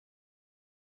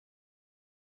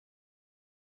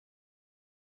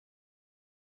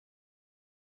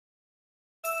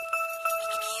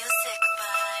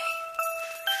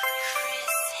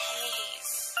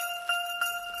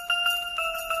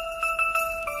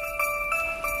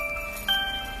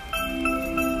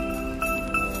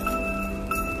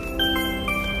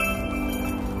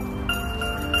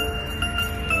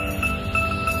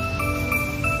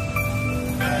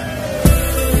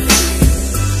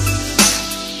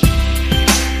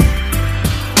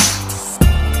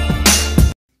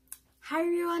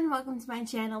welcome to my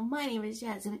channel. My name is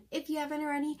Jazjoi. If you haven't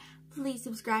already, please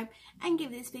subscribe and give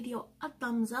this video a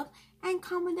thumbs up and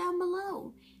comment down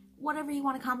below. Whatever you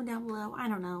want to comment down below, I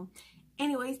don't know.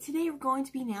 Anyways, today we're going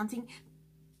to be announcing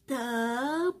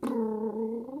the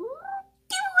giveaway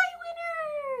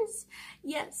winners!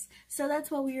 Yes, so that's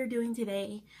what we are doing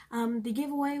today. The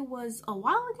giveaway was a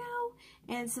while ago,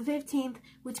 and it's the 15th,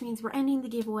 which means we're ending the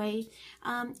giveaway.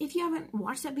 If you haven't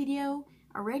watched that video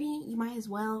already, you might as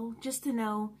well, just to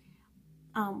know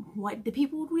what the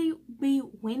people would be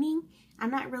winning.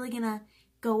 I'm not really gonna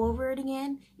go over it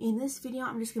again. In this video,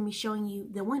 I'm just gonna be showing you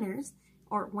the winners,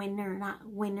 or winner, not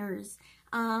winners.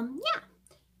 Yeah,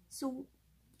 so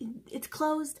it's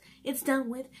closed, it's done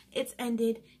with, it's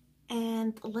ended,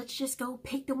 and let's just go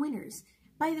pick the winners.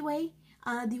 By the way,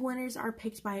 the winners are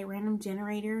picked by a random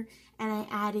generator, and I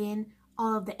add in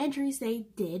all of the entries they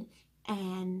did,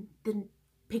 and then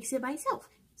picks it by itself.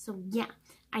 So yeah,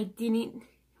 I didn't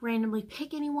randomly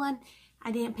pick anyone. I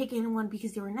didn't pick anyone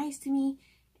because they were nice to me.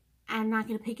 I'm not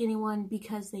going to pick anyone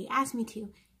because they asked me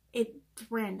to. It's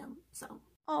random, so.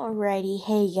 Alrighty,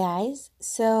 hey guys.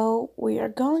 So we are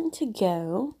going to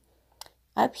go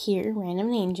up here,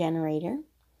 random name generator.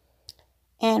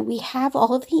 And we have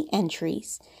all of the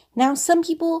entries. Now, some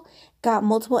people got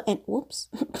multiple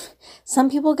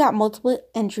some people got multiple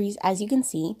entries, as you can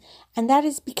see, and that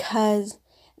is because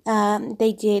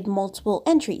they did multiple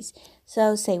entries.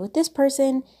 So, say with this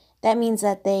person, that means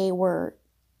that they were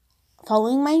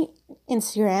following my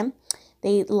Instagram,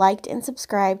 they liked and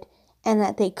subscribed, and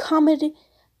that they commented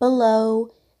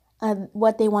below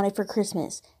what they wanted for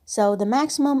Christmas. So the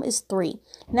maximum is 3.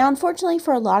 Now, unfortunately,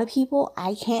 for a lot of people,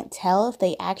 I can't tell if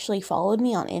they actually followed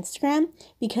me on Instagram,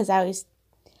 because I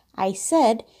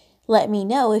said, let me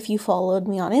know if you followed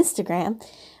me on Instagram,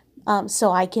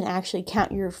 so I can actually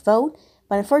count your vote.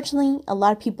 But unfortunately, a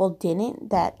lot of people didn't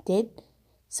that did.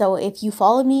 So if you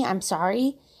followed me, I'm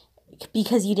sorry,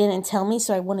 because you didn't tell me,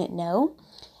 so I wouldn't know.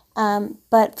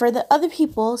 But for the other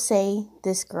people, say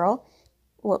this girl,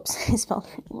 I spelled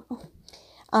her name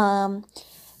wrong.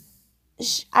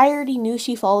 I already knew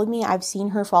she followed me. I've seen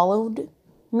her followed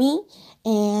me.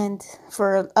 And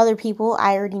for other people,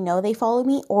 I already know they followed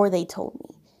me or they told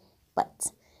me.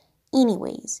 But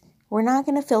anyways, we're not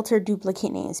going to filter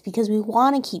duplicate names because we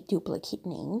want to keep duplicate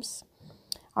names.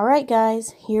 Alright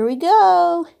guys, here we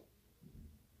go.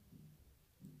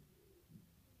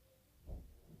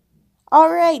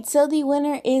 Alright, so the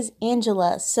winner is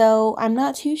Angela. So I'm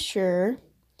not too sure.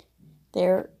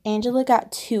 Angela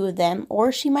got 2 of them,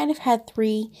 or she might have had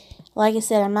 3. Like I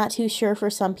said, I'm not too sure for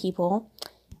some people,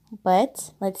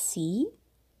 but let's see.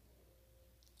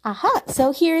 Aha,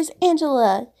 so here's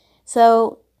Angela.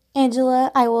 So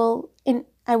Angela, I will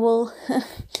I will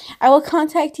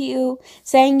contact you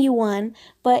saying you won.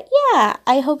 But yeah,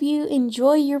 I hope you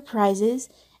enjoy your prizes,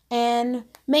 and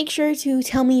make sure to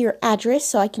tell me your address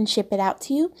so I can ship it out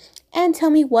to you, and tell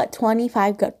me what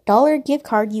 $25 gift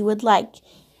card you would like.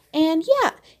 And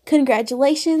yeah,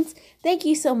 congratulations. Thank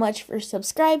you so much for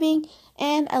subscribing.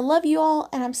 And I love you all.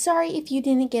 And I'm sorry if you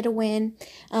didn't get a win.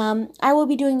 I will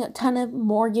be doing a ton of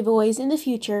more giveaways in the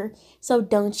future, so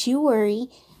don't you worry.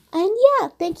 And yeah,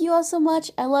 thank you all so much.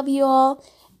 I love you all.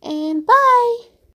 And bye.